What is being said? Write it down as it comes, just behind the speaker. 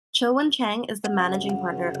Cho-Won Chang is the managing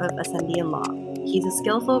partner of Ascendian Law. He's a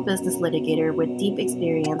skillful business litigator with deep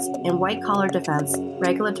experience in white-collar defense,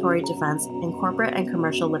 regulatory defense, and corporate and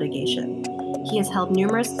commercial litigation. He has held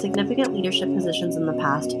numerous significant leadership positions in the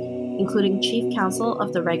past, including Chief Counsel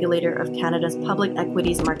of the Regulator of Canada's Public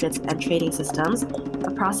Equities Markets and Trading Systems,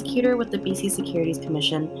 a prosecutor with the BC Securities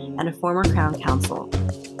Commission, and a former Crown Counsel.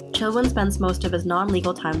 Cho-Won spends most of his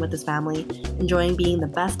non-legal time with his family, enjoying being the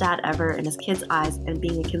best dad ever in his kids' eyes and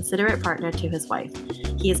being a considerate partner to his wife.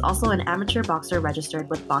 He is also an amateur boxer registered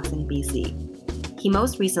with Boxing BC. He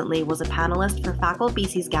most recently was a panelist for FACL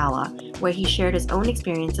BC's Gala, where he shared his own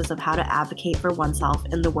experiences of how to advocate for oneself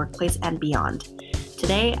in the workplace and beyond.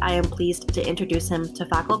 Today, I am pleased to introduce him to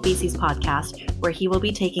FACL BC's podcast, where he will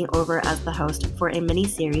be taking over as the host for a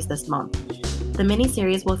mini-series this month. The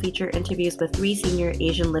mini-series will feature interviews with 3 senior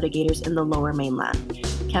Asian litigators in the Lower Mainland,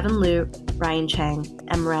 Kevin Liu, Brian Chang,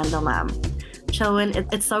 and Miranda Lam. Cho-Won,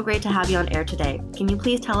 it's so great to have you on air today. Can you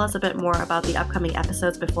please tell us a bit more about the upcoming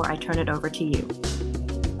episodes before I turn it over to you?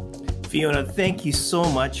 Fiona, thank you so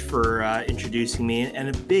much for introducing me, and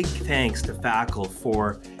a big thanks to FACL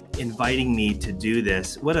for inviting me to do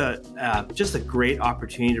this. What just a great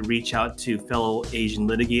opportunity to reach out to fellow Asian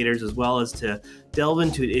litigators, as well as to delve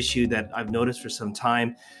into an issue that I've noticed for some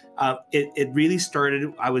time. It really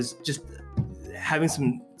started, I was just having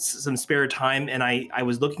some spare time, and I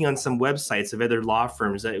was looking on some websites of other law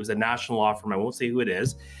firms. It was a national law firm, I won't say who it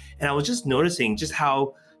is, and I was just noticing just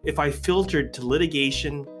how if I filtered to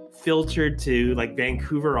litigation, filtered to like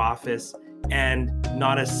Vancouver office, and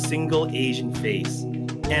not a single Asian face.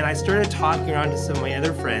 And I started talking around to some of my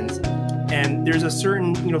other friends, and there's a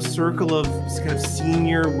certain, circle of kind of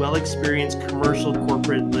senior, well-experienced commercial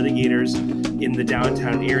corporate litigators in the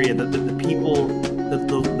downtown area. The people,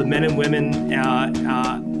 the men and women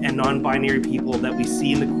and non-binary people that we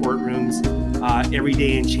see in the courtrooms every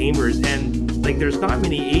day in chambers. And like, there's not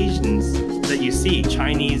many Asians that you see,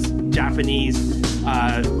 Chinese, Japanese,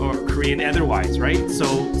 or Korean otherwise, right?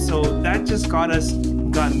 So that just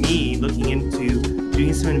got me looking into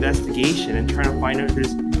doing some investigation and trying to find out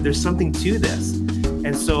if there's something to this.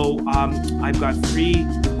 And so I've got 3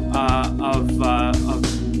 of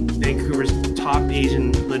Vancouver's top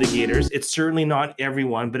Asian litigators. It's certainly not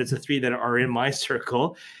everyone, but it's the 3 that are in my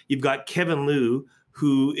circle. You've got Kevin Liu,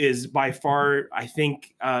 who is by far, I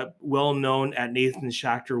think, well known at Nathan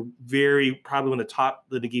Schachter, probably one of the top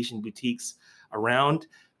litigation boutiques around,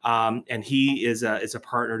 and he is a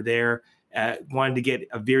partner there. Wanted to get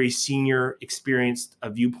a very senior, experienced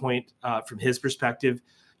viewpoint from his perspective.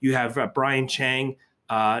 You have Brian Chang,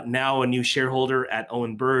 now a new shareholder at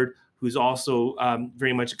Owen Bird, who's also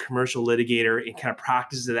very much a commercial litigator and kind of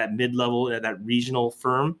practices at that mid-level, at that regional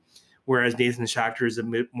firm, whereas Nathan Schachter is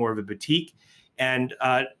more of a boutique. And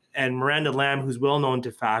Miranda Lam, who's well known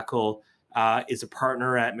to FACL, is a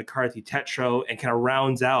partner at McCarthy Tetro, and kind of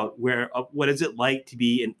rounds out what is it like to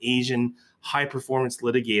be an Asian high-performance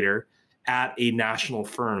litigator at a national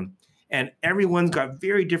firm. And everyone's got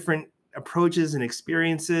very different approaches and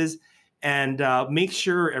experiences. And make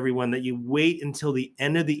sure, everyone, that you wait until the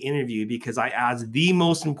end of the interview, because I ask the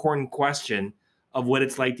most important question of what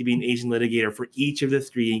it's like to be an Asian litigator for each of the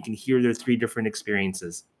 3. And you can hear their 3 different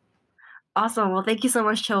experiences. Awesome. Well, thank you so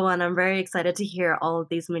much, Cho-Won. I'm very excited to hear all of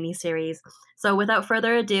these mini-series. So without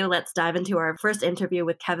further ado, let's dive into our first interview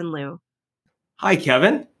with Kevin Liu. Hi,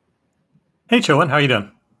 Kevin. Hey, Cho-Won. How are you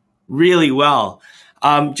doing? Really well.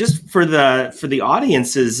 Just for the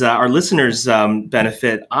audience's, our listeners'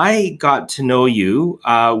 benefit, I got to know you.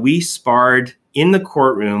 We sparred in the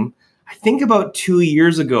courtroom, I think about 2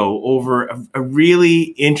 years ago, over a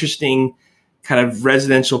really interesting kind of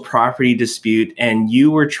residential property dispute, and you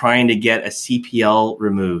were trying to get a CPL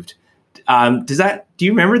removed. Do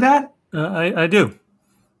you remember that? I do.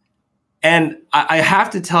 And I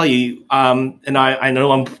have to tell you, and I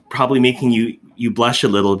know I'm probably making you blush a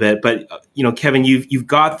little bit, but Kevin, you've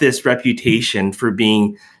got this reputation for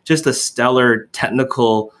being just a stellar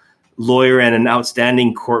technical lawyer and an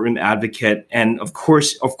outstanding courtroom advocate. And of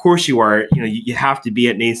course you are. You have to be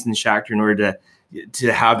at Nathan Schachter in order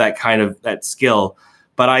to have that kind of that skill.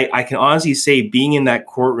 But I can honestly say, being in that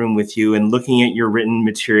courtroom with you and looking at your written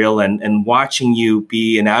material and watching you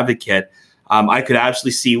be an advocate, I could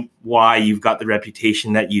absolutely see why you've got the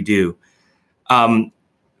reputation that you do.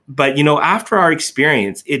 But, after our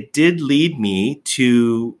experience, it did lead me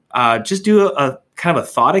to just do a kind of a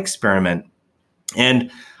thought experiment.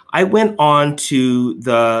 And I went on to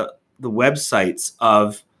the websites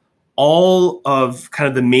of all of kind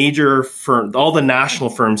of the major firms, all the national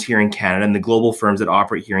firms here in Canada and the global firms that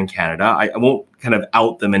operate here in Canada. I won't kind of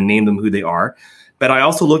out them and name them who they are, but I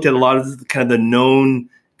also looked at a lot of kind of the known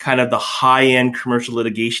kind of the high-end commercial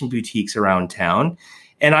litigation boutiques around town.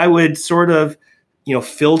 And I would sort of,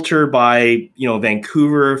 filter by,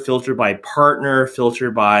 Vancouver, filter by partner,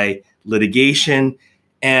 filter by litigation.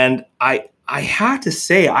 And I have to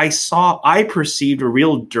say, I perceived a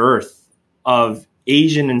real dearth of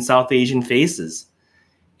Asian and South Asian faces.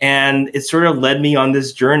 And it sort of led me on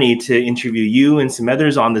this journey to interview you and some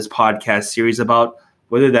others on this podcast series about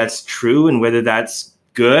whether that's true and whether that's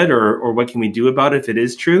good or what can we do about it if it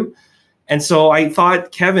is true. And so I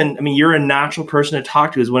thought, Kevin, you're a natural person to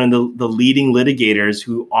talk to as one of the leading litigators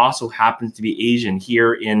who also happens to be Asian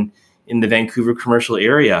here in the Vancouver commercial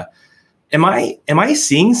area. Am I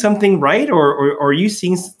seeing something right, or are you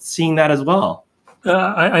seeing that as well?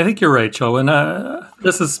 I think you're right, Joe. And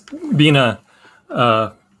this has been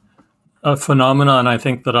a phenomenon I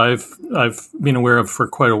think that I've been aware of for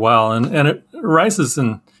quite a while, and it arises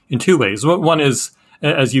in two ways. One is,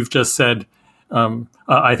 as you've just said,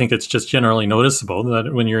 I think it's just generally noticeable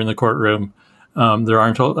that when you're in the courtroom, there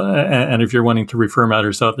aren't, and if you're wanting to refer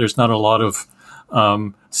matters out, there's not a lot of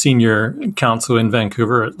senior counsel in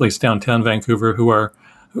Vancouver, at least downtown Vancouver, who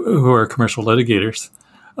are commercial litigators.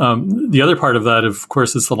 The other part of that, of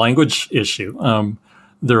course, is the language issue.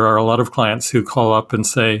 There are a lot of clients who call up and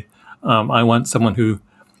say, I want someone who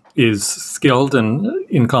is skilled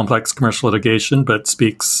in complex commercial litigation, but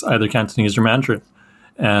speaks either Cantonese or Mandarin.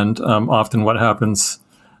 And often what happens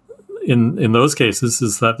in those cases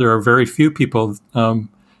is that there are very few people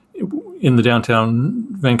in the downtown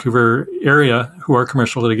Vancouver area who are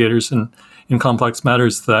commercial litigators in complex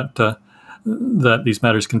matters that these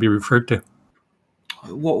matters can be referred to.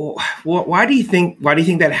 Well, why do you think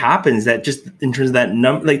that happens? That just in terms of that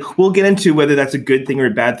number, like we'll get into whether that's a good thing or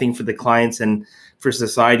a bad thing for the clients and for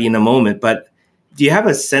society in a moment. But do you have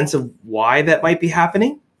a sense of why that might be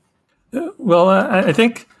happening? Well, I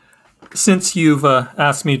think since you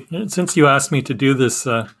asked me to do this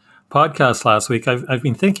podcast last week, I've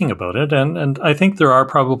been thinking about it, and I think there are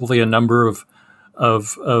probably a number of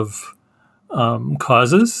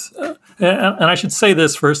causes. And I should say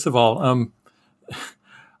this first of all.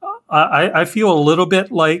 I feel a little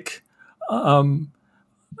bit like that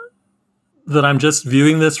I'm just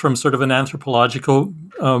viewing this from sort of an anthropological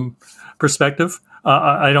perspective.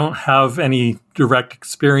 I don't have any direct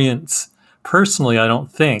experience personally, I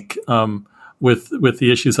don't think, with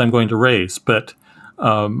the issues I'm going to raise. But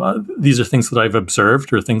these are things that I've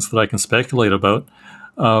observed or things that I can speculate about.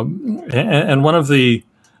 And one of the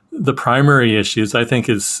primary issues, I think,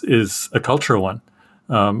 is a cultural one.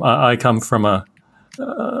 I come from a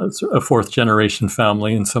fourth generation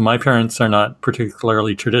family, and so my parents are not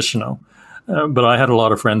particularly traditional. But I had a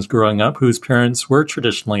lot of friends growing up whose parents were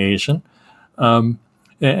traditionally Asian. And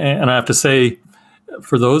I have to say,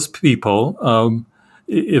 for those people,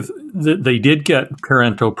 if they did get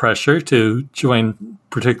parental pressure to join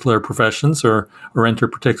particular professions or enter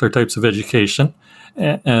particular types of education,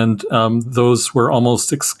 and those were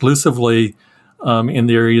almost exclusively in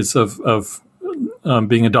the areas of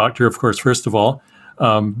being a doctor, of course, first of all,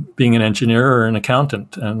 being an engineer or an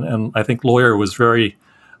accountant. And I think lawyer was very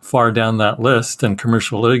far down that list, and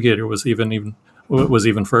commercial litigator was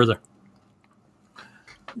even further.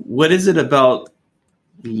 What is it about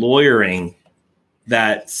lawyering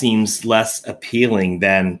that seems less appealing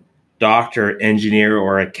than doctor, engineer,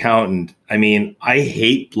 or accountant? I mean, I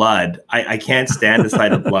hate blood. I can't stand the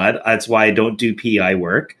sight of blood. That's why I don't do PI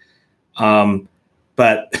work.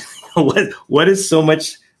 But what is so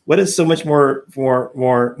much more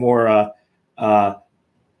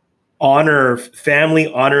honor, family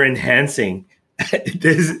honor enhancing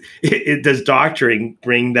does doctoring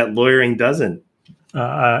bring that lawyering doesn't?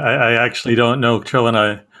 I actually don't know, Joe, and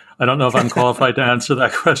I don't know if I'm qualified to answer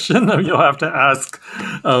that question. You'll have to ask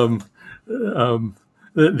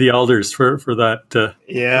the elders for that for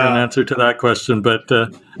an answer to that question. But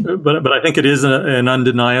I think it is an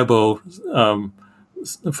undeniable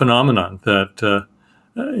phenomenon that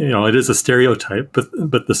it is a stereotype,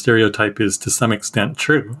 but the stereotype is to some extent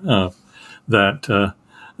true. That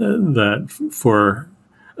for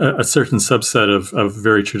a certain subset of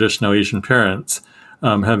very traditional Asian parents,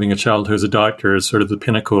 having a child who's a doctor is sort of the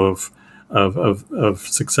pinnacle of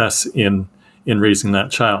success in raising that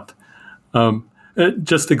child.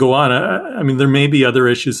 Just to go on, I mean, there may be other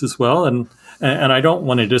issues as well, and I don't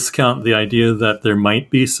want to discount the idea that there might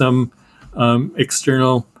be some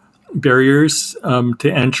external barriers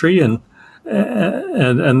to entry, and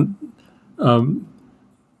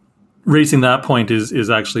raising that point is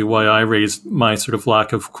actually why I raised my sort of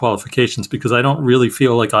lack of qualifications, because I don't really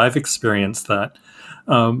feel like I've experienced that.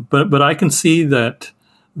 But I can see that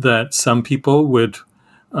some people would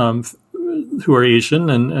who are Asian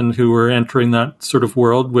and who are entering that sort of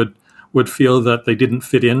world would feel that they didn't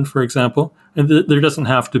fit in, for example. And there doesn't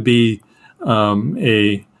have to be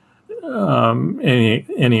any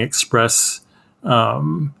express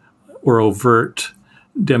or overt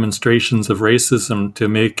demonstrations of racism to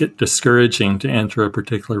make it discouraging to enter a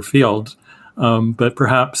particular field. But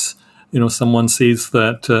perhaps, someone sees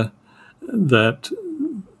that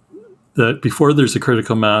before there's a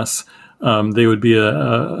critical mass, they would be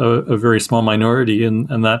a very small minority,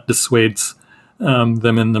 and that dissuades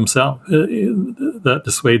them in themselves. That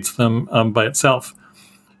dissuades them by itself.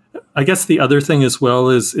 I guess the other thing as well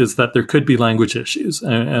is that there could be language issues,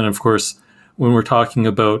 and of course, when we're talking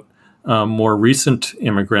about more recent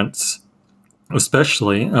immigrants,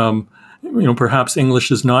 especially, perhaps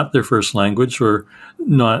English is not their first language or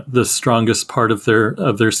not the strongest part of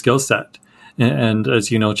their skill set. And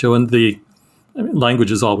as you know, Joan,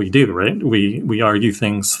 language is all we do, right? We argue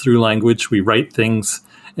things through language, we write things,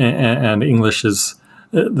 and English is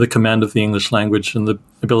the command of the English language and the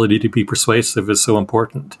ability to be persuasive is so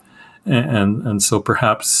important. And so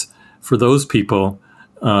perhaps for those people,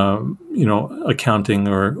 accounting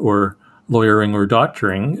or lawyering or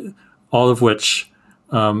doctoring, all of which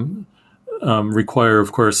require,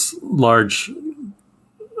 of course, large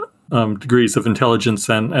degrees of intelligence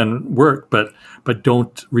and work, but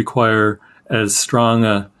don't require as strong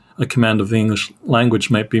a command of the English language,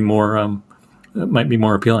 might be more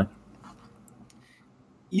appealing.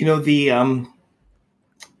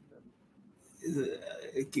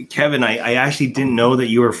 Kevin, I actually didn't know that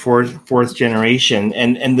you were fourth generation,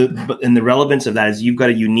 and the relevance of that is you've got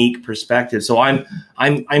a unique perspective. So I'm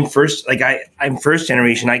first, I'm first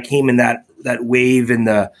generation. I came in that wave in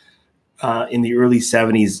the early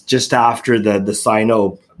 70s, just after the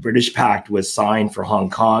Sino-British Pact was signed for Hong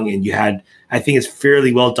Kong, and you had, I think it's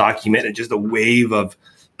fairly well documented, just a wave of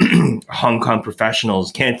Hong Kong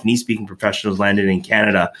professionals, Cantonese speaking professionals landed in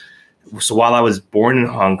Canada. So while I was born in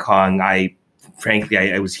Hong Kong, frankly,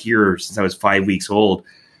 I was here since I was 5 weeks old,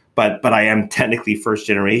 but I am technically first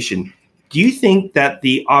generation. Do you think that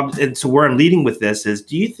and so where I'm leading with this is,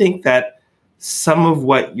 do you think that some of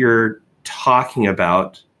what you're talking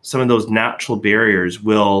about, some of those natural barriers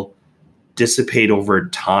will dissipate over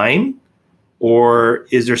time? Or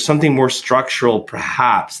is there something more structural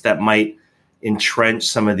perhaps that might entrench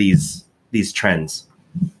some of these trends?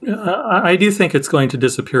 I do think it's going to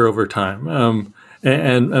disappear over time.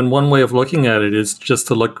 And one way of looking at it is just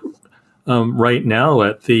to look right now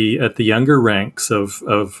at the younger ranks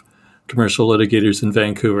of commercial litigators in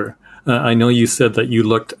Vancouver. I know you said that you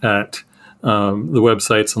looked at the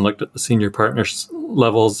websites and looked at the senior partners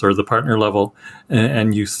levels or the partner level,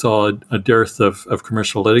 and you saw a dearth of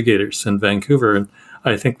commercial litigators in Vancouver, and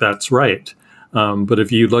I think that's right. But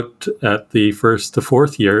if you looked at the first to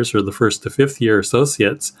fourth years or the first to fifth year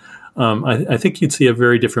associates, I think you'd see a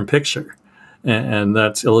very different picture. And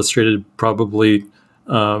that's illustrated probably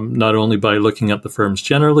not only by looking at the firms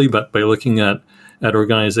generally, but by looking at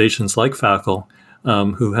organizations like FACL,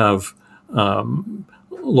 who have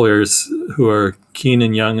lawyers who are keen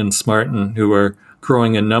and young and smart and who are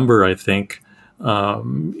growing in number, I think,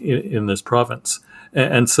 in this province.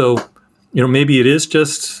 And so, maybe it is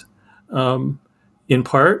just, in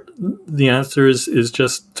part, the answer is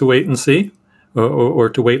just to wait and see, or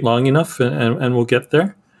to wait long enough, and we'll get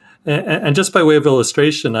there. And just by way of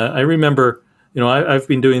illustration, I remember, I've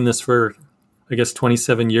been doing this for, I guess,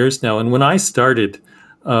 27 years now. And when I started,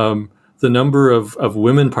 the number of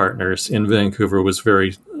women partners in Vancouver was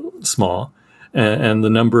very small. And the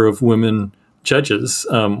number of women judges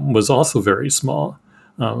was also very small.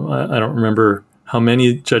 I don't remember how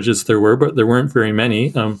many judges there were, but there weren't very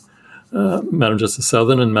many. Madam Justice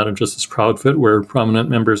Southern and Madam Justice Proudfoot were prominent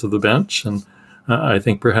members of the bench. And I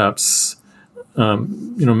think perhaps...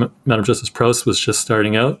 Madam Justice Proust was just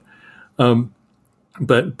starting out,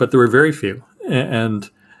 but there were very few,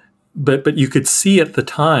 but you could see at the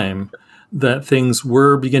time that things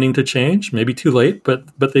were beginning to change. Maybe too late, but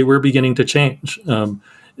they were beginning to change.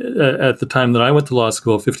 At the time that I went to law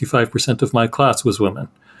school, 55% of my class was women.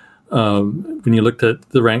 When you looked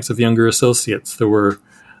at the ranks of younger associates, there were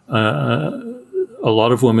a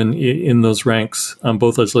lot of women in those ranks,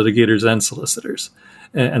 both as litigators and solicitors.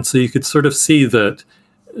 And so you could sort of see that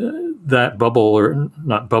that bubble, or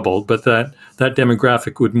not bubble, but that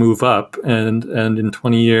demographic would move up. And in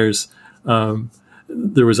 20 years,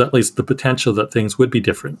 there was at least the potential that things would be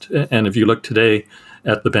different. And if you look today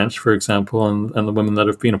at the bench, for example, and the women that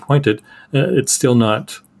have been appointed, it's still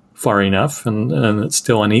not far enough, and it's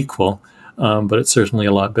still unequal. But it's certainly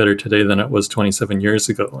a lot better today than it was 27 years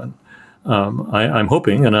ago. And I'm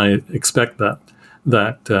hoping, and I expect that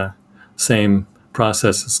same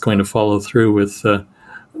process is going to follow through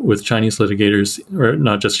with Chinese litigators, or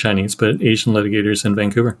not just Chinese, but Asian litigators in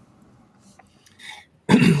Vancouver.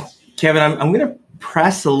 Kevin, I'm going to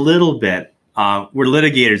press a little bit. We're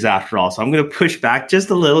litigators after all, so I'm going to push back just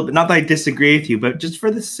a little bit. Not that I disagree with you, but just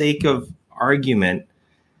for the sake of argument,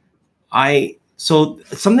 so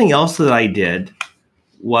something else that I did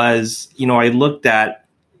was, I looked at,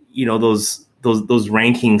 those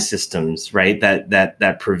ranking systems, right?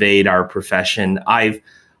 That pervade our profession.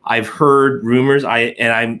 I've heard rumors.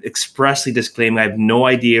 And I'm expressly disclaiming I have no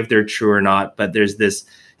idea if they're true or not. But there's this,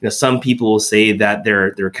 some people will say that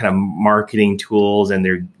they're kind of marketing tools and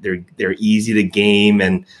they're easy to game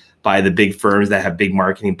and by the big firms that have big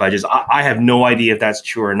marketing budgets. I have no idea if that's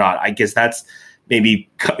true or not. I guess that's maybe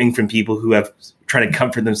coming from people who have tried to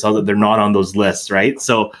comfort themselves that they're not on those lists, right?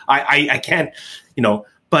 So I can't,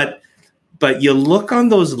 but you look on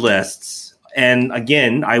those lists, and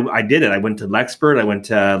again, I did it. I went to Lexpert, I went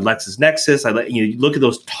to LexisNexis. You look at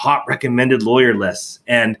those top recommended lawyer lists,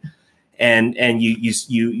 and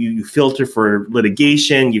you filter for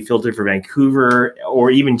litigation, you filter for Vancouver,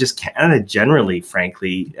 or even just Canada generally.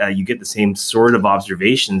 Frankly, you get the same sort of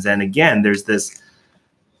observations. And again, there's this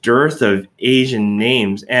dearth of Asian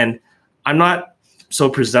names, and I'm not so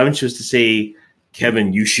presumptuous to say,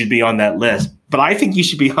 Kevin, you should be on that list. But I think you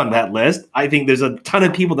should be on that list. I think there's a ton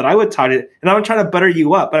of people that I would target, and I'm not trying to butter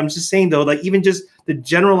you up, but I'm just saying, though, even just the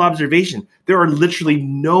general observation, there are literally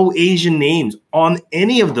no Asian names on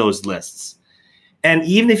any of those lists. And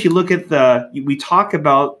even if you look at we talk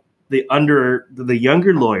about the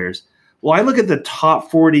younger lawyers. Well, I look at the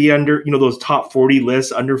top 40 those top 40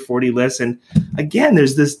 lists, under 40 lists. And again,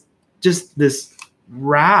 there's this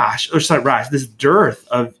dearth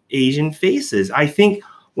of Asian faces. I think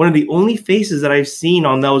one of the only faces that I've seen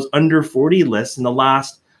on those under 40 lists in the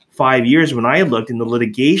last 5 years when I looked in the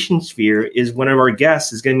litigation sphere is one of our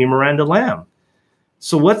guests is going to be Miranda Lamb.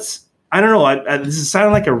 So I don't know, this is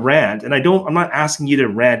sounding like a rant, and I'm not asking you to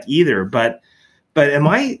rant either, but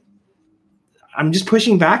I'm just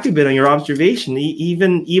pushing back a bit on your observation,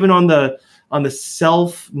 even on the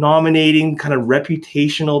self-nominating kind of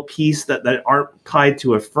reputational piece that aren't tied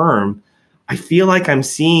to a firm. I feel like I'm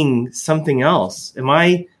seeing something else. Am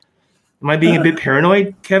I being a bit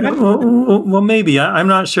paranoid, Kevin? Well, maybe. I'm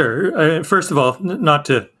not sure. First of all, not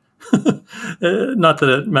that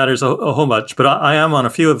it matters a whole much, but I am on a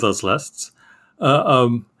few of those lists,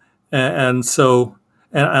 and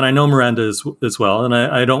I know Miranda as well, and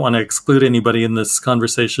I don't want to exclude anybody in this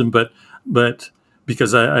conversation, but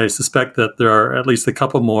because I suspect that there are at least a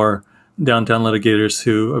couple more downtown litigators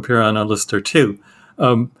who appear on a list or two.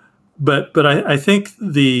 But I think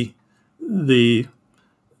the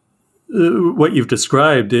what you've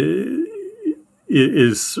described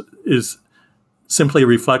is simply a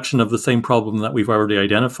reflection of the same problem that we've already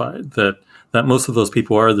identified, that most of those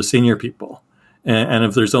people are the senior people. And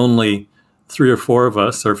if there's only 3 or 4 of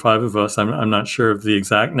us or 5 of us, I'm not sure of the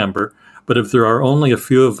exact number, but if there are only a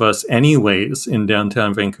few of us anyways in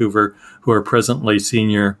downtown Vancouver who are presently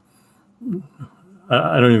senior,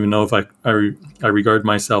 I don't even know if I regard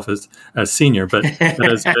myself as senior, but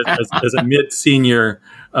as a mid-senior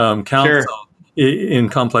counsel. Sure. In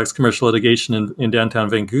complex commercial litigation in downtown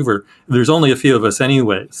Vancouver, there's only a few of us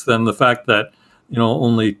anyways. Then the fact that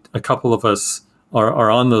only a couple of us are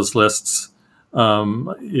on those lists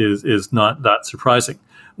is not that surprising.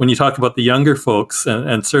 When you talk about the younger folks,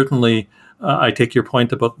 and certainly I take your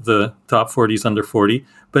point about the top 40s, under 40,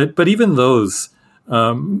 but even those,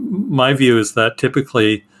 my view is that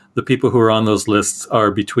typically the people who are on those lists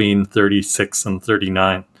are between 36 and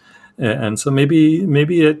 39, and so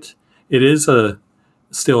maybe it is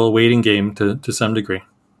still a waiting game to some degree.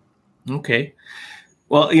 Okay.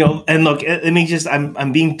 Well, and look, let me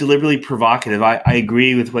I'm being deliberately provocative. I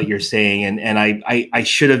agree with what you're saying. And I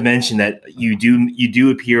should have mentioned that you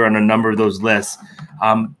do appear on a number of those lists.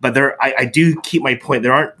 But I do keep my point.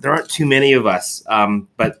 There aren't too many of us.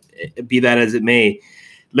 But be that as it may,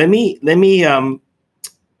 let me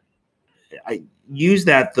I use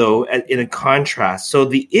that though in a contrast. So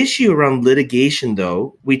the issue around litigation,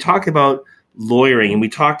 though, we talk about lawyering and we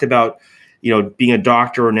talked about, being a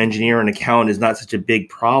doctor or an engineer or an accountant is not such a big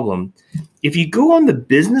problem. If you go on the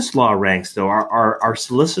business law ranks, though, our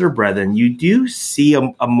solicitor brethren, you do see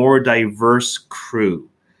a more diverse crew.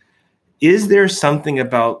 Is there something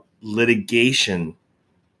about litigation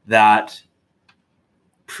that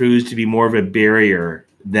proves to be more of a barrier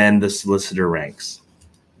than the solicitor ranks?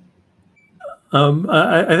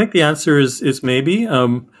 I think the answer is maybe.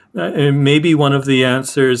 And maybe one of the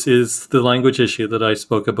answers is the language issue that I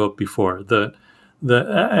spoke about before.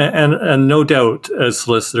 And no doubt, as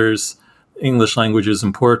solicitors, English language is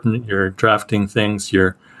important. You're drafting things.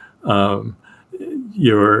 You're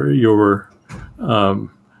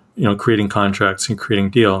creating contracts and creating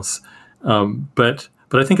deals. But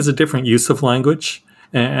I think it's a different use of language.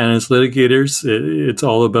 And as litigators, it's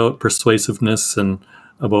all about persuasiveness and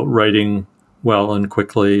about writing well and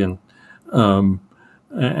quickly and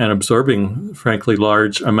absorbing, frankly,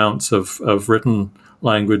 large amounts of written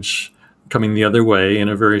language coming the other way in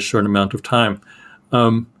a very short amount of time.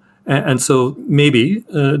 And so maybe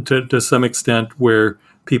to some extent where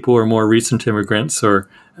people are more recent immigrants or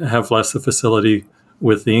have less of facility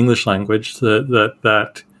with the English language,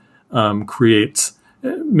 that creates,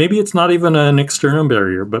 maybe it's not even an external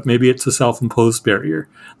barrier, but maybe it's a self-imposed barrier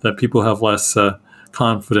that people have less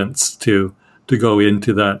confidence to go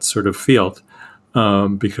into that sort of field.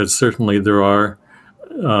 Because certainly there are,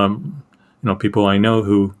 people I know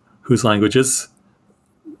whose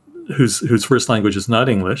first language is not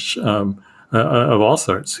English, of all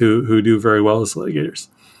sorts, who do very well as litigators.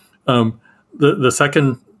 The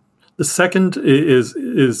second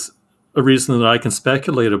is a reason that I can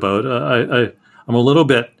speculate about. I'm a little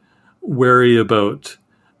bit wary about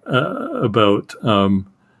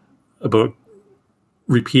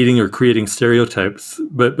repeating or creating stereotypes,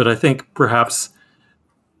 but I think perhaps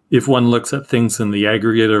if one looks at things in the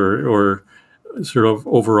aggregate or sort of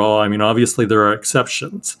overall, I mean, obviously there are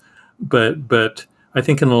exceptions, but I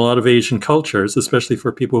think in a lot of Asian cultures, especially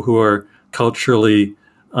for people who are culturally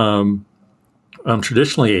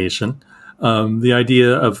traditionally Asian, the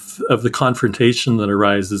idea of the confrontation that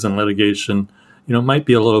arises in litigation, might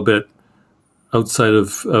be a little bit outside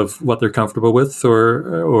of what they're comfortable with,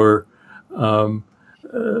 or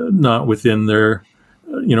not within their,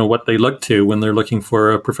 what they look to when they're looking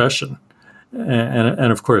for a profession.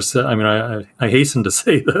 And of course, I mean, I hasten to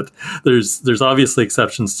say that there's obviously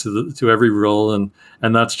exceptions to every rule, and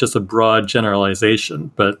that's just a broad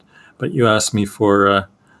generalization. But you asked me for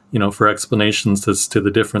for explanations as to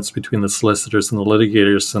the difference between the solicitors and the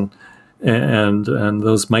litigators, and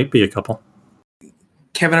those might be a couple.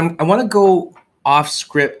 Kevin, I want to go off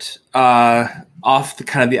script, off the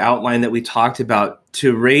kind of the outline that we talked about,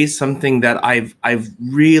 to raise something that I've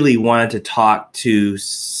really wanted to talk to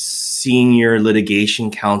senior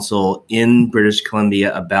litigation counsel in British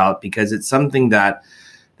Columbia about, because it's something that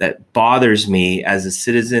bothers me as a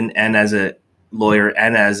citizen and as a lawyer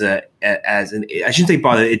and as an I shouldn't say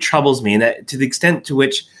bother, it troubles me, and that, to the extent to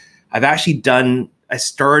which I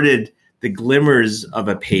started the glimmers of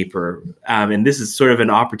a paper, and this is sort of an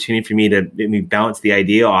opportunity for me to maybe bounce the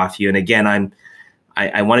idea off you. And again,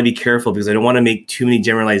 I want to be careful because I don't want to make too many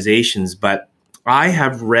generalizations, but I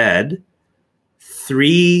have read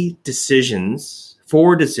 4 decisions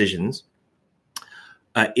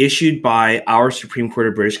issued by our Supreme Court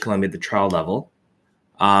of British Columbia at the trial level.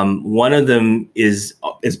 One of them is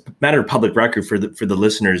a matter of public record for the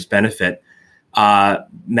listeners' benefit.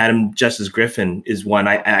 Madam Justice Griffin is one.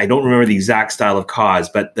 I don't remember the exact style of cause,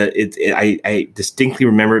 but I distinctly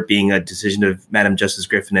remember it being a decision of Madam Justice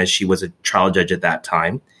Griffin as she was a trial judge at that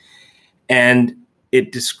time. And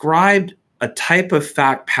it described a type of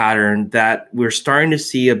fact pattern that we're starting to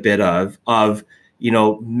see a bit of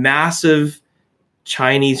massive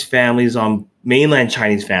Chinese families, on mainland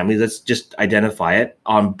Chinese families, let's just identify it,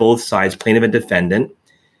 on both sides, plaintiff and defendant.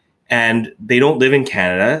 And they don't live in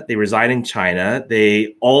Canada. They reside in China.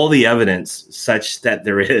 All the evidence such that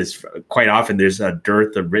there is, quite often there's a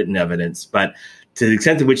dearth of written evidence, but to the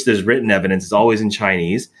extent to which there's written evidence, it's always in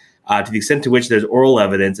Chinese. To the extent to which there's oral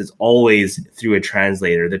evidence, it's always through a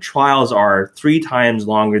translator. The trials are 3 times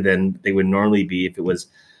longer than they would normally be if it was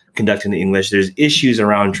conducted in English. There's issues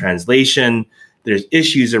around translation. There's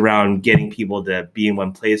issues around getting people to be in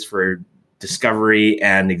one place for discovery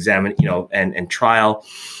and examine, and trial.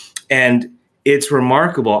 And it's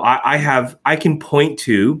remarkable. I can point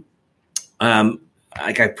to,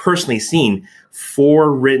 I've personally seen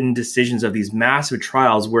 4 written decisions of these massive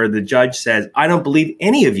trials where the judge says, I don't believe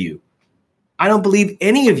any of you. I don't believe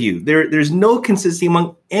any of you. There's no consistency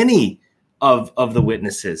among any of the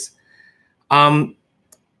witnesses. Do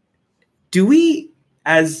we,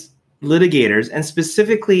 as litigators, and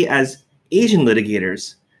specifically as Asian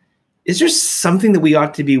litigators, is there something that we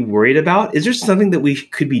ought to be worried about? Is there something that we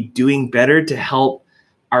could be doing better to help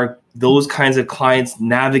those kinds of clients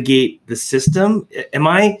navigate the system?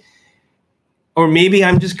 Or maybe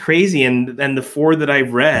I'm just crazy and the 4 that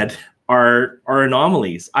I've read are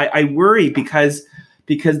anomalies. I worry because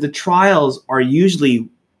the trials are usually,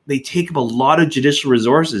 they take up a lot of judicial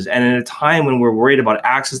resources. And in a time when we're worried about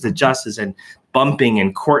access to justice and bumping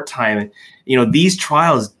and court time, these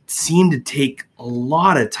trials seem to take a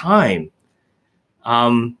lot of time.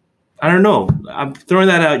 I don't know. I'm throwing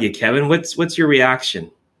that out at you, Kevin. What's your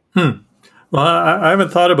reaction? Well, I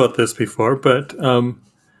haven't thought about this before, but I mean,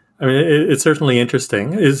 it's certainly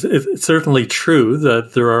interesting. It's certainly true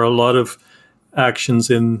that there are a lot of actions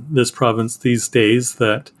in this province these days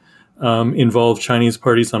that involve Chinese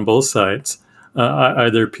parties on both sides,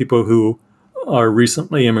 either people who are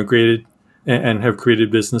recently immigrated and have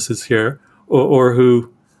created businesses here, or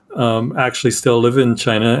who actually still live in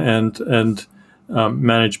China and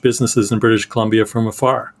manage businesses in British Columbia from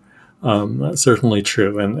afar. That's certainly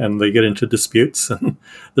true, and they get into disputes, and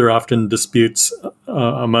there are often disputes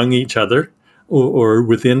among each other or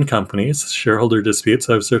within companies, shareholder disputes.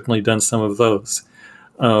 I've certainly done some of those.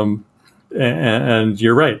 And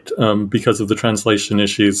you're right, because of the translation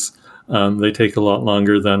issues, they take a lot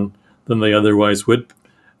longer than they otherwise would.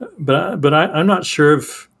 But I'm not sure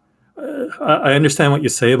if I understand what you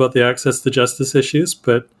say about the access to justice issues,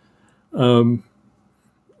 but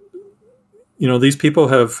these people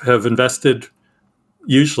have invested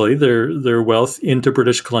usually their wealth into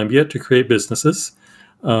British Columbia to create businesses.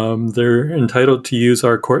 They're entitled to use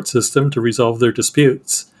our court system to resolve their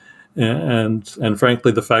disputes. And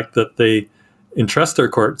frankly, the fact that they entrust our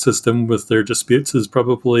court system with their disputes is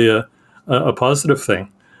probably a positive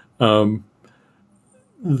thing.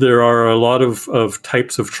 There are a lot of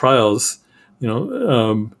types of trials,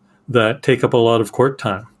 that take up a lot of court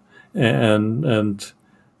time, and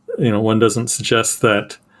one doesn't suggest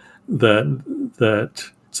that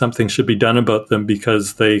something should be done about them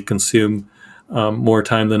because they consume more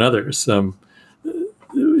time than others.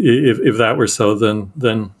 If that were so,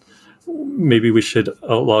 then maybe we should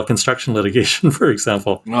outlaw construction litigation, for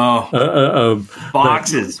example.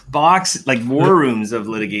 Boxes, like war rooms of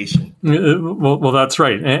litigation. Well, that's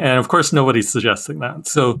right, and of course nobody's suggesting that.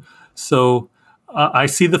 So I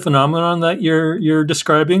see the phenomenon that you're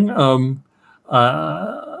describing.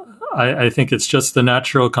 I think it's just the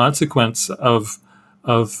natural consequence of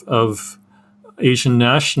Asian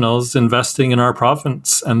nationals investing in our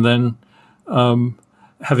province and then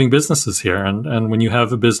having businesses here. And when you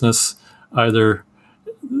have a business, either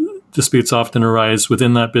disputes often arise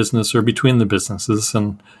within that business or between the businesses,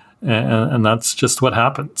 and that's just what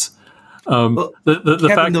happens. The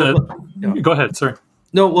Kevin, fact that go ahead, sir.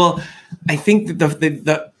 No, well, I think that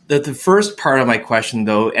the first part of my question,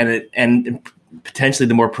 though, and potentially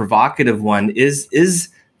the more provocative one is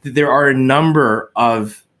that there are a number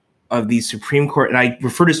of these Supreme Court, and I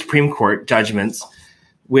refer to Supreme Court judgments,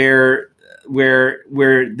 where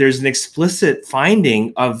there's an explicit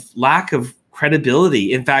finding of lack of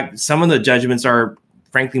credibility. In fact, some of the judgments are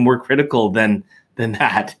frankly more critical than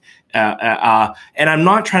that. And I'm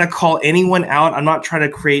not trying to call anyone out. I'm not trying to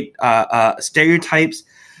create stereotypes.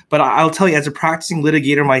 But I'll tell you, as a practicing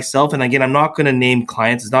litigator myself, and again, I'm not going to name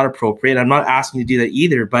clients. It's not appropriate. I'm not asking you to do that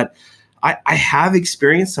either. But I have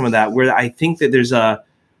experienced some of that where I think that there's a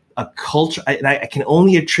culture, and I can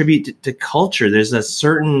only attribute to culture. There's a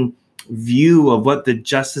certain view of what the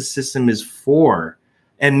justice system is for.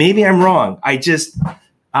 And maybe I'm wrong. I just,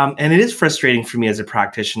 and it is frustrating for me as a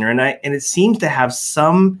practitioner. And it seems to have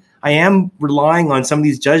I am relying on some of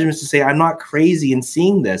these judgments to say I'm not crazy in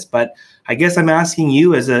seeing this, but I guess I'm asking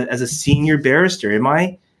you as a senior barrister,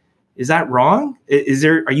 is that wrong?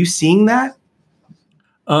 Are you seeing that?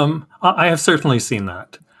 I have certainly seen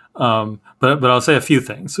that. But I'll say a few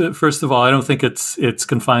things. First of all, I don't think it's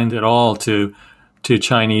confined at all to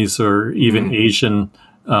Chinese or even Asian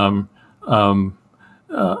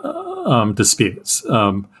disputes.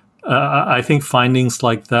 I think findings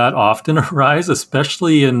like that often arise,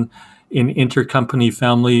 especially in intercompany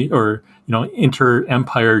family or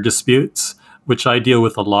inter-empire disputes, which I deal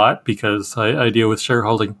with a lot because I deal with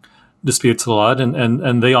shareholding disputes a lot,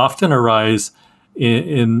 and they often arise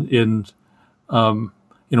in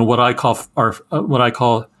what I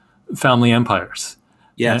call family empires.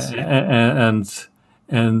 Yes,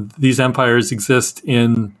 and these empires exist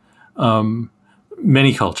in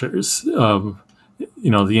many cultures.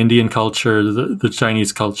 The Indian culture, the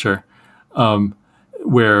Chinese culture,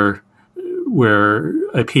 where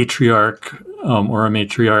a patriarch or a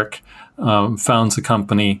matriarch founds a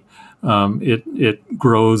company, it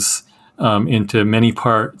grows into many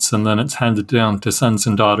parts, and then it's handed down to sons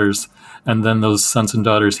and daughters, and then those sons and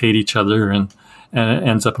daughters hate each other, and it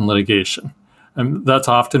ends up in litigation. And that's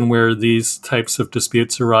often where these types of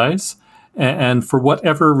disputes arise. And for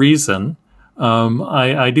whatever reason,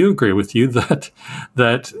 I do agree with you that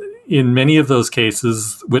in many of those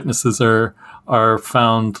cases, witnesses are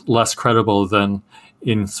found less credible than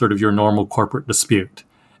in sort of your normal corporate dispute.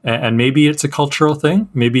 And maybe it's a cultural thing.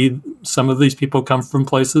 Maybe some of these people come from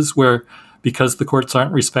places where, because the courts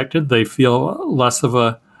aren't respected, they feel less of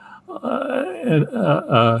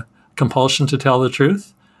a compulsion to tell the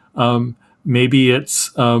truth. Maybe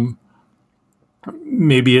it's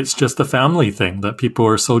just a family thing that people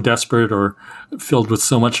are so desperate or filled with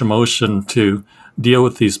so much emotion to deal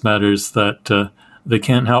with these matters that they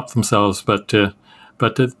can't help themselves but to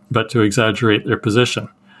exaggerate their position.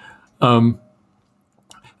 And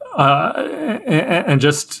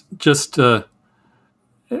just to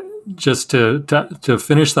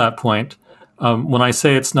finish that point, when I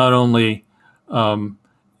say it's not only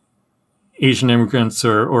Asian immigrants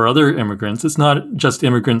or other immigrants, it's not just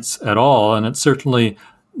immigrants at all, and it's certainly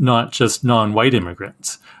not just non-white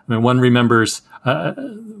immigrants. I mean, one remembers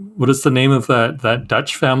what is the name of that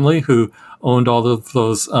Dutch family who owned all of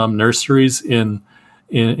those nurseries in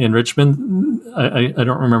Richmond? I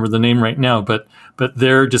don't remember the name right now, but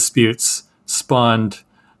their disputes spawned,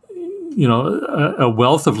 a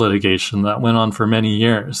wealth of litigation that went on for many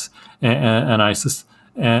years, and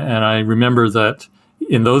I remember that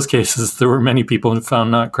in those cases there were many people found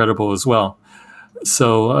not credible as well.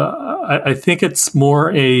 So I think it's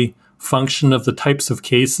more a function of the types of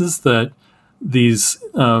cases that these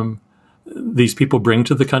people bring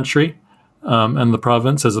to the country and the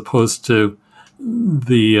province, as opposed to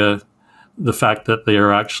the fact that they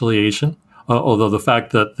are actually Asian. Although the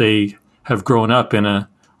fact that they have grown up in a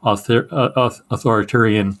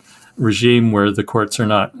authoritarian regime where the courts are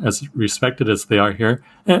not as respected as they are here,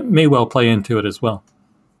 it may well play into it as well.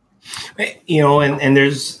 And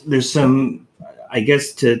there's some, I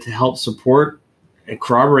guess, to help support and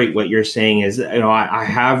corroborate what you're saying is, I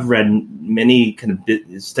have read many kind of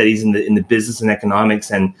studies in the business and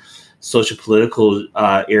economics and social political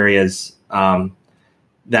areas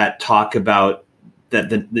that talk about that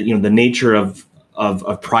the nature of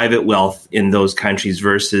private wealth in those countries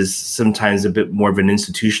versus sometimes a bit more of an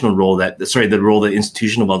institutional role the role that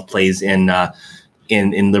institutional wealth plays in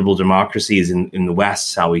liberal democracies in the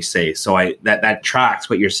West, shall we say. So that tracks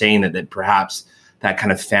what you're saying, that perhaps that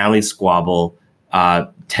kind of family squabble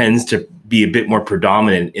tends to be a bit more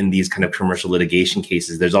predominant in these kind of commercial litigation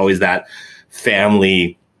cases. There's always that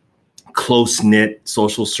family close-knit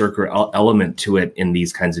social circle element to it in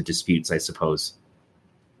these kinds of disputes, I suppose.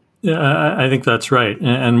 Yeah, I think that's right.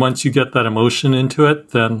 And once you get that emotion into it,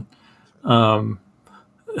 then, of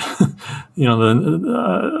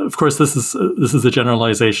course, this is a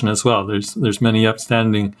generalization as well. There's many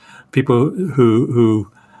upstanding people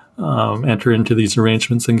who enter into these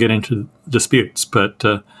arrangements and get into disputes, but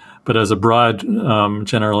as a broad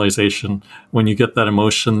generalization, when you get that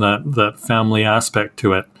emotion, that family aspect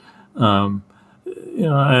to it,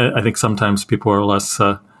 I think sometimes people are less.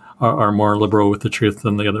 Are more liberal with the truth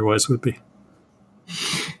than they otherwise would be.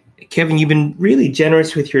 Kevin, you've been really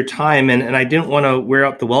generous with your time, and I didn't want to wear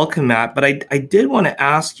out the welcome mat, but I did want to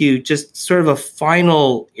ask you just sort of a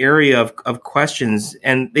final area of questions,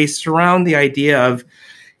 and they surround the idea of,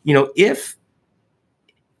 if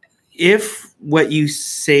what you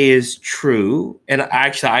say is true, and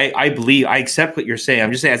actually I believe, I accept what you're saying.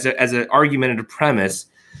 I'm just saying as an argumentative premise.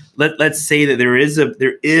 Let's say that there is a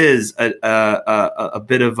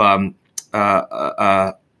bit of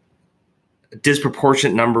a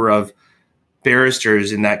disproportionate number of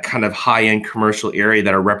barristers in that kind of high-end commercial area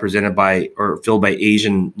that are represented by or filled by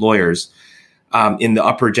Asian lawyers in the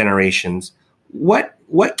upper generations. What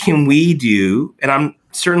can we do? And I'm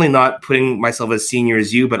certainly not putting myself as senior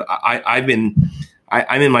as you, but I'm in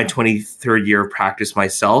my 23rd year of practice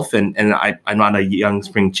myself, and I'm not a young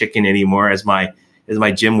spring chicken anymore, as my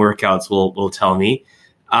gym workouts will tell me.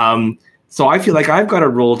 So I feel like I've got a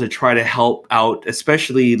role to try to help out,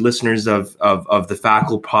 especially listeners of the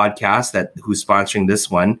Fackle podcast who's sponsoring this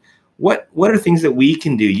one. What are things that we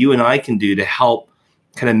can do, you and I can do, to help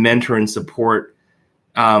kind of mentor and support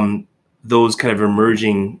those kind of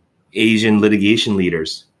emerging Asian litigation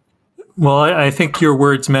leaders? Well, I think your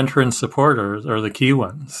words mentor and support are the key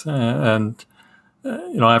ones. And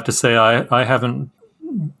I have to say I haven't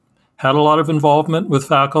had a lot of involvement with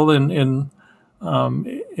Fackle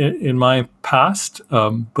in my past,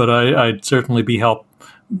 but I'd certainly be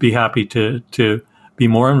happy to be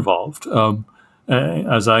more involved.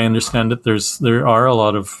 As I understand it, there are a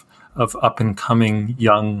lot of up and coming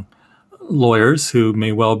young lawyers who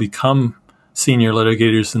may well become senior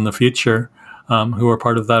litigators in the future, who are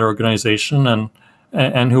part of that organization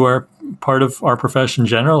and who are part of our profession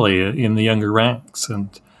generally in the younger ranks.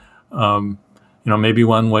 And maybe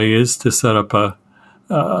one way is to set up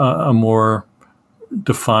a more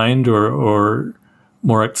defined or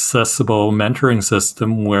more accessible mentoring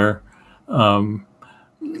system where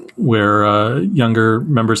younger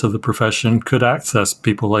members of the profession could access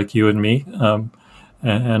people like you and me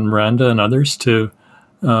and Miranda and others to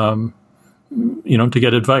to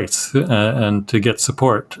get advice and to get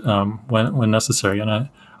support when necessary. And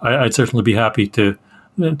I'd certainly be happy to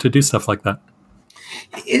do stuff like that.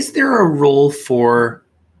 Is there a role for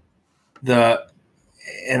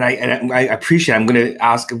and I appreciate, I'm going to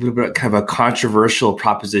ask a little bit kind of a controversial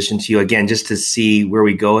proposition to you again, just to see where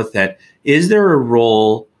we go with it. Is there a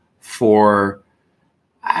role for,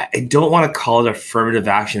 I don't want to call it affirmative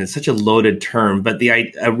action, it's such a loaded term, but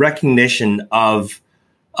a recognition of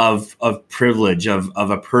privilege, of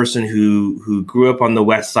a person who grew up on the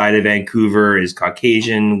west side of Vancouver, is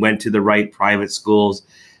Caucasian, went to the right private schools,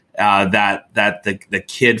 that the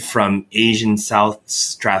kid from Asian South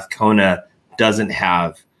Strathcona doesn't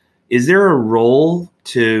have. Is there a role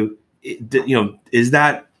to, is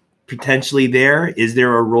that potentially there? Is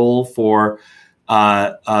there a role for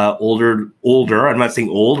older, I'm not saying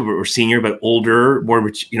old or senior, but older,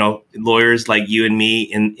 more, lawyers like you and me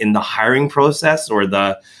in the hiring process, or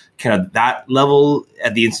the kind of that level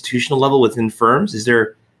at the institutional level within firms? Is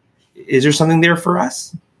there something there for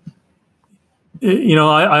us?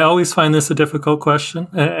 I always find this a difficult question.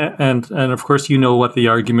 And of course, what the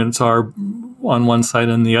arguments are on one side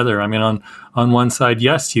and the other. I mean, on one side,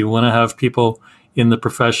 yes, you want to have people in the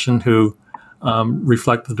profession who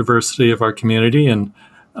reflect the diversity of our community, and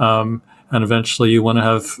eventually you want to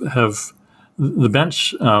have the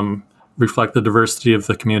bench reflect the diversity of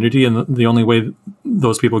the community. And the only way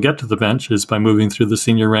those people get to the bench is by moving through the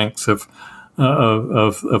senior ranks of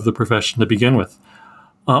the profession to begin with.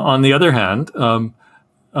 On the other hand,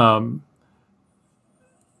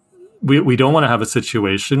 we don't want to have a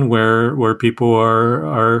situation where people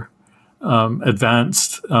are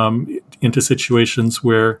advanced into situations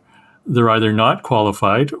where they're either not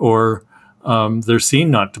qualified or they're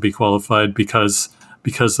seen not to be qualified because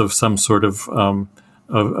of some sort of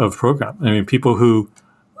program. I mean, people who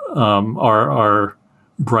are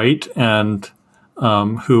bright and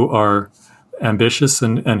who are ambitious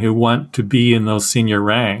and who want to be in those senior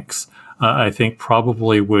ranks, I think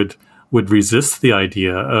probably would resist the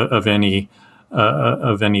idea of any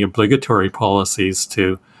obligatory policies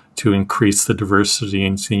to increase the diversity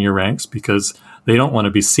in senior ranks, because they don't want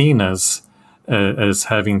to be seen as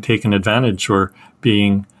having taken advantage or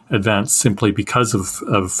being advanced simply because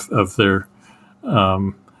of their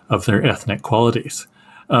ethnic qualities.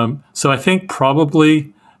 So I think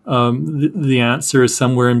probably the answer is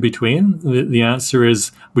somewhere in between. The answer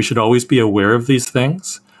is we should always be aware of these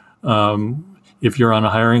things. If you're on a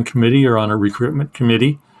hiring committee or on a recruitment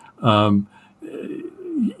committee,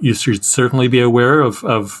 you should certainly be aware of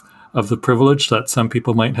the privilege that some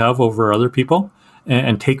people might have over other people,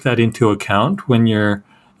 and take that into account when you're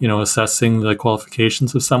assessing the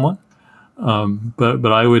qualifications of someone.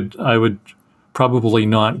 But I would probably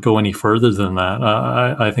not go any further than that.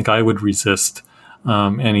 I think I would resist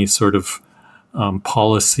any sort of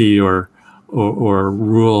policy or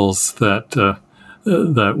rules that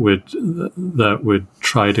would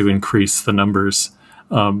try to increase the numbers.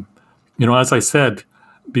 As I said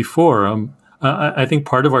before, I think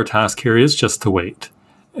part of our task here is just to wait,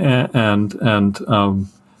 and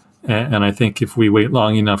I think if we wait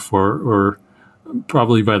long enough, or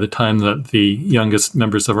probably by the time that the youngest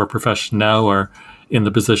members of our profession now are in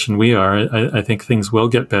the position we are, I think things will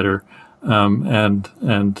get better. And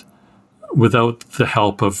without the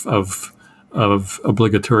help of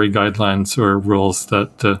obligatory guidelines or rules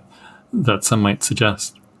that some might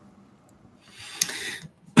suggest.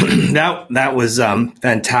 That was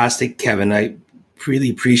fantastic, Kevin. I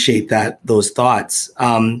really appreciate those thoughts.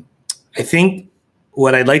 I think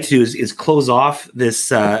what I'd like to do is close off this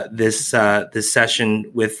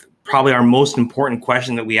session with probably our most important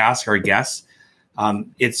question that we ask our guests.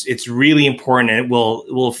 It's really important, and it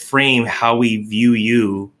will frame how we view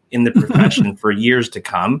you in the profession for years to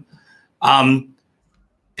come.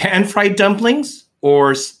 Pan-fried dumplings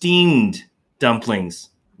or steamed dumplings?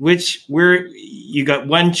 Where you got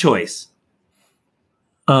one choice?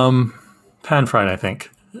 Pan-fried, I think.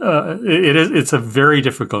 It's a very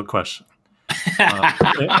difficult question,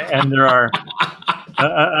 and there are.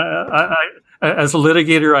 As a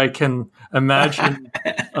litigator, I can imagine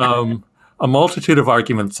a multitude of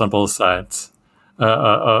arguments on both sides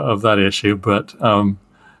of that issue, but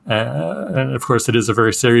and of course it is a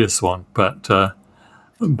very serious one. But the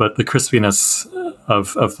crispiness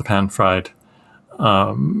of the pan-fried,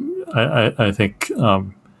 I think,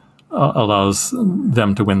 allows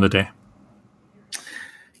them to win the day.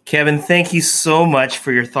 Kevin, thank you so much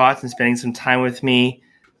for your thoughts and spending some time with me.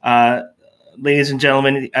 Ladies and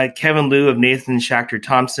gentlemen, Kevin Liu of Nathan Schachter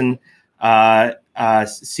Thompson,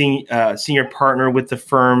 senior partner with the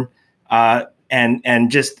firm,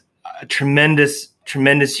 and just a tremendous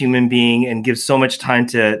tremendous human being and gives so much time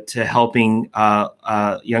to helping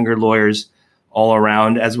younger lawyers all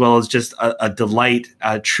around, as well as just a delight,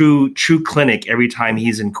 a true clinic every time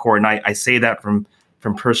he's in court. And I say that from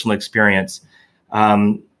personal experience.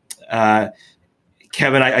 Kevin,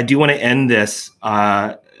 I do want to end this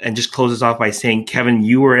and just close this off by saying, Kevin,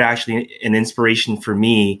 you were actually an inspiration for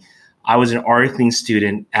me. I was an articling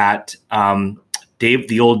student at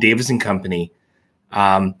the old Davison Company.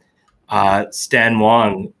 Stan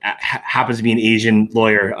Wong happens to be an Asian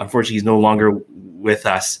lawyer. Unfortunately, he's no longer with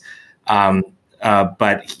us. But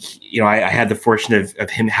I had the fortune of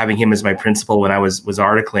having him as my principal when I was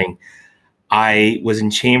articling. I was in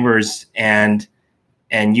chambers, and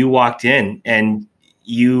you walked in and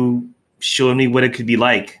you showed me what it could be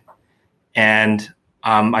like. And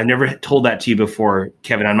I've never told that to you before,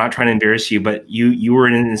 Kevin. I'm not trying to embarrass you, but you were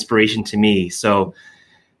an inspiration to me. So,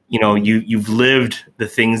 you've lived the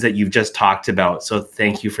things that you've just talked about. So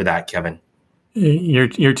thank you for that, Kevin. You're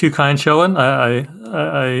too kind, Showen.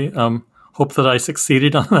 I hope that I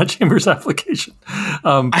succeeded on that Chambers application.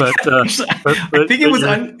 I think it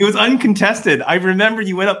was uncontested. I remember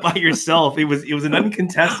you went up by yourself. It was an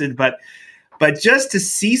uncontested, but just to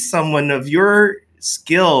see someone of your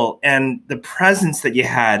skill and the presence that you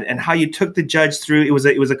had and how you took the judge through, it was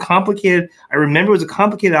a complicated. I remember it was a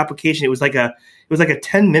complicated application. It was like a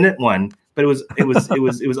 10-minute one, but it was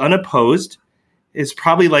unopposed. It's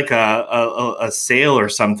probably like a sale or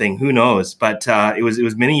something. Who knows? But it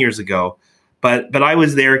was many years ago. But I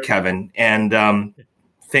was there, Kevin, and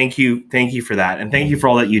thank you for that, and thank you for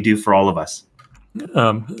all that you do for all of us.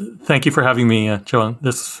 Thank you for having me, Joan.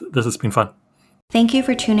 This has been fun. Thank you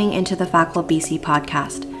for tuning into the Facl BC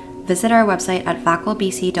podcast. Visit our website at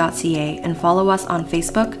faclbc.ca and follow us on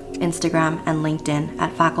Facebook, Instagram, and LinkedIn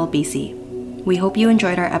at Facl BC. We hope you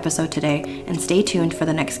enjoyed our episode today, and stay tuned for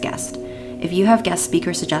the next guest. If you have guest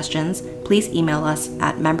speaker suggestions, please email us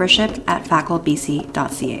at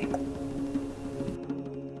membership@faclbc.ca.